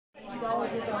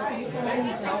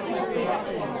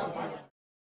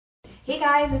Hey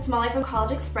guys, it's Molly from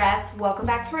CollegeXpress. Welcome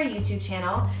back to our YouTube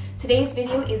channel. Today's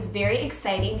video is very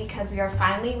exciting because we are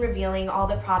finally revealing all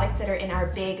the products that are in our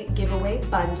big giveaway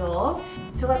bundle.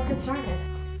 So let's get started.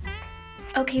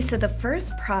 Okay, so the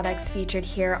first products featured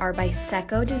here are by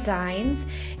Seco Designs.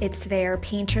 It's their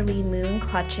Painterly Moon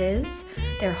clutches,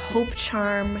 their Hope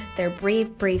Charm, their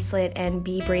Brave bracelet, and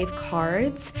Be Brave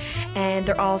cards. And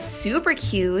they're all super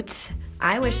cute.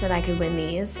 I wish that I could win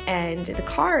these, and the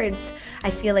cards,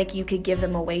 I feel like you could give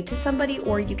them away to somebody,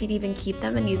 or you could even keep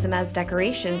them and use them as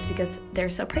decorations because they're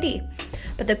so pretty.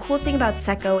 But the cool thing about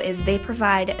Seco is they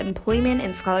provide employment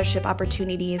and scholarship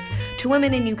opportunities to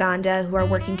women in Uganda who are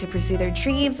working to pursue their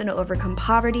dreams and overcome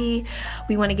poverty.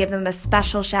 We want to give them a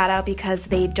special shout out because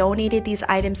they donated these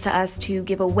items to us to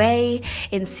give away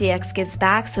in CX Gives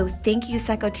Back. So thank you,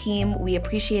 Seco team. We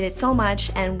appreciate it so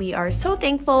much, and we are so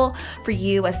thankful for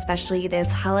you, especially this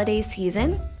holiday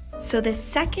season. So the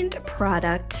second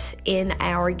product in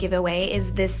our giveaway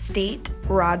is this State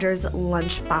Rogers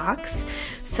lunchbox.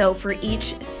 So for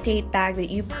each State bag that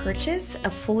you purchase, a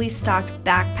fully stocked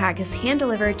backpack is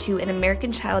hand-delivered to an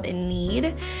American child in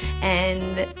need.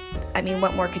 And I mean,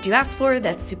 what more could you ask for?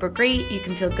 That's super great. You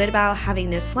can feel good about having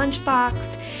this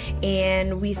lunchbox,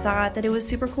 and we thought that it was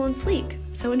super cool and sleek.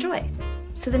 So enjoy.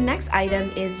 So the next item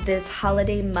is this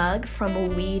holiday mug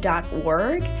from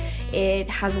we.org. It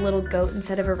has a little goat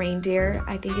instead of a reindeer.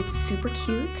 I think it's super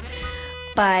cute.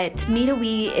 But Me to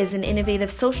We is an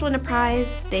innovative social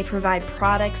enterprise. They provide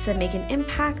products that make an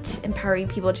impact, empowering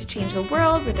people to change the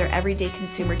world with their everyday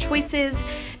consumer choices.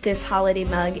 This holiday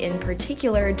mug in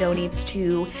particular donates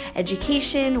to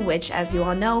education, which, as you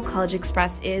all know,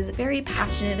 CollegeXpress is very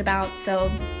passionate about.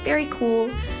 So very cool.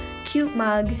 Cute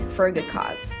mug for a good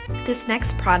cause. This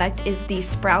next product is the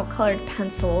Sprout colored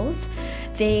pencils.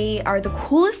 They are the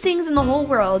coolest things in the whole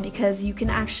world because you can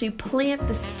actually plant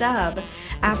the stub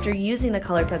after using the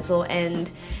colored pencil, and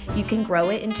you can grow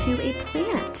it into a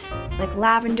plant like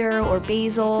lavender or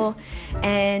basil.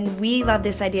 And we love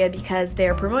this idea because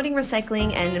they're promoting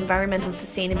recycling and environmental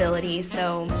sustainability,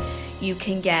 so you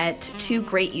can get two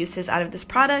great uses out of this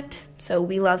product. So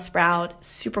we love Sprout.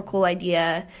 Super cool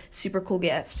idea, super cool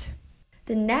gift.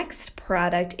 The next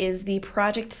product is the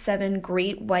Project 7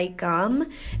 Great White Gum.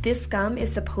 This gum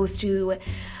is supposed to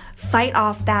fight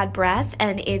off bad breath,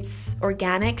 and it's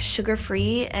organic,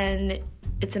 sugar-free, and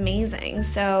it's amazing.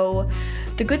 So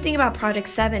the good thing about Project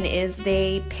 7 is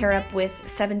they pair up with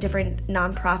 7 different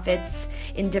nonprofits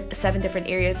in 7 different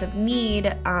areas of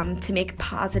need to make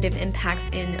positive impacts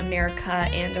in America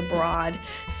and abroad.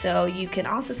 So you can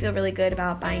also feel really good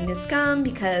about buying this gum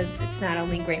because it's not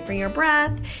only great for your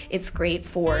breath, it's great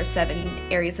for 7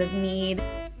 areas of need.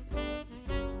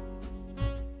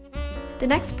 The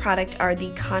next product are the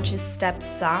Conscious Step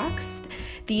socks.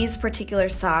 These particular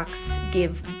socks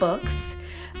give books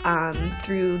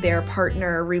through their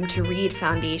partner Room to Read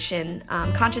Foundation.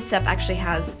 Conscious Step actually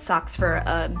has socks for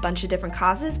a bunch of different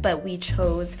causes, but we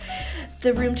chose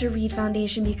the Room to Read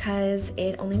Foundation because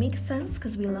it only makes sense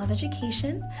because we love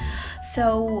education.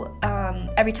 So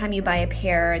every time you buy a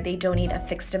pair, they donate a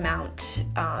fixed amount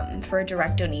for a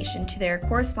direct donation to their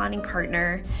corresponding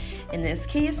partner, in this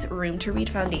case, Room to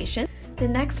Read Foundation. The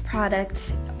next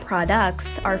products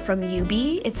are from UB.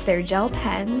 It's their gel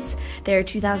pens, their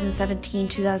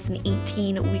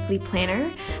 2017-2018 weekly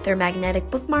planner, their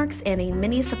magnetic bookmarks, and a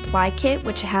mini supply kit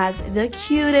which has the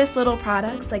cutest little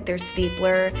products like their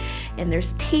stapler, and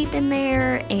there's tape in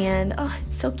there, and oh,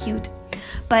 it's so cute.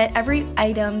 But every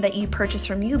item that you purchase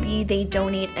from UB, they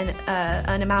donate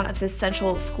an amount of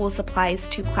essential school supplies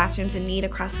to classrooms in need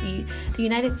across the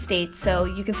United States. So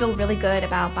you can feel really good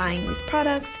about buying these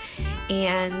products,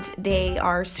 and they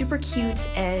are super cute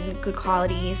and good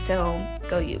quality, so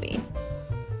go UB.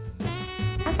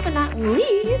 Last but not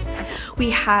least,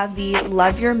 we have the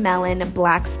Love Your Melon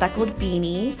Black Speckled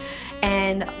Beanie.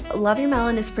 And Love Your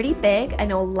Melon is pretty big. I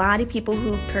know a lot of people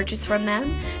who purchase from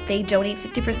them. They donate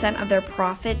 50% of their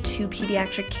profit to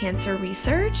pediatric cancer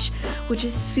research, which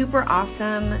is super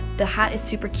awesome. The hat is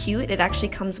super cute. It actually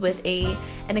comes with an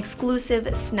exclusive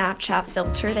Snapchat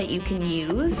filter that you can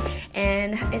use,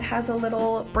 and it has a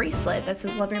little bracelet that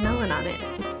says Love Your Melon on it.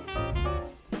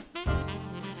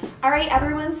 Alright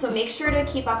everyone, so make sure to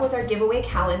keep up with our giveaway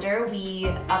calendar. We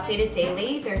update it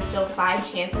daily. There's still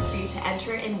 5 chances for you to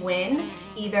enter and win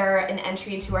either an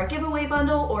entry into our giveaway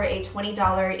bundle or a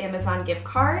 $20 Amazon gift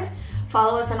card.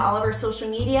 Follow us on all of our social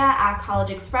media at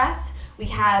CollegeXpress. We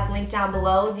have linked down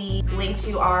below the link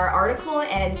to our article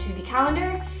and to the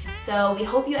calendar. So we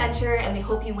hope you enter and we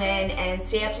hope you win, and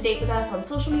stay up to date with us on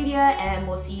social media, and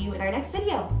we'll see you in our next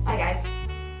video. Bye guys.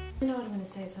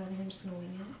 trying to say, so I think I'm just gonna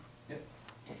wing it. Yep.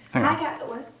 Hang on. I got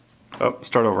what? Oh,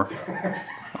 start over.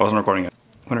 I wasn't recording it.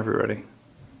 Whenever you're ready.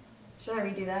 Should I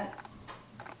redo that?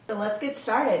 So let's get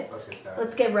started. Let's get started.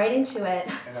 Let's get right into it.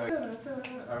 And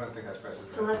I don't think that's pressing.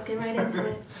 So let's get right into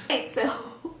it. Okay, so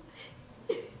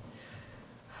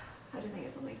I do think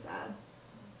it's something sad.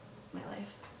 My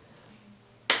life.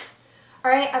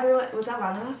 Alright, everyone, was that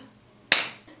loud enough?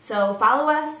 So follow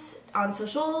us on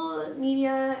social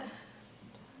media.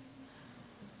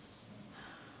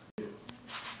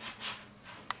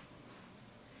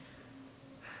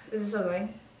 Is this still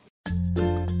going?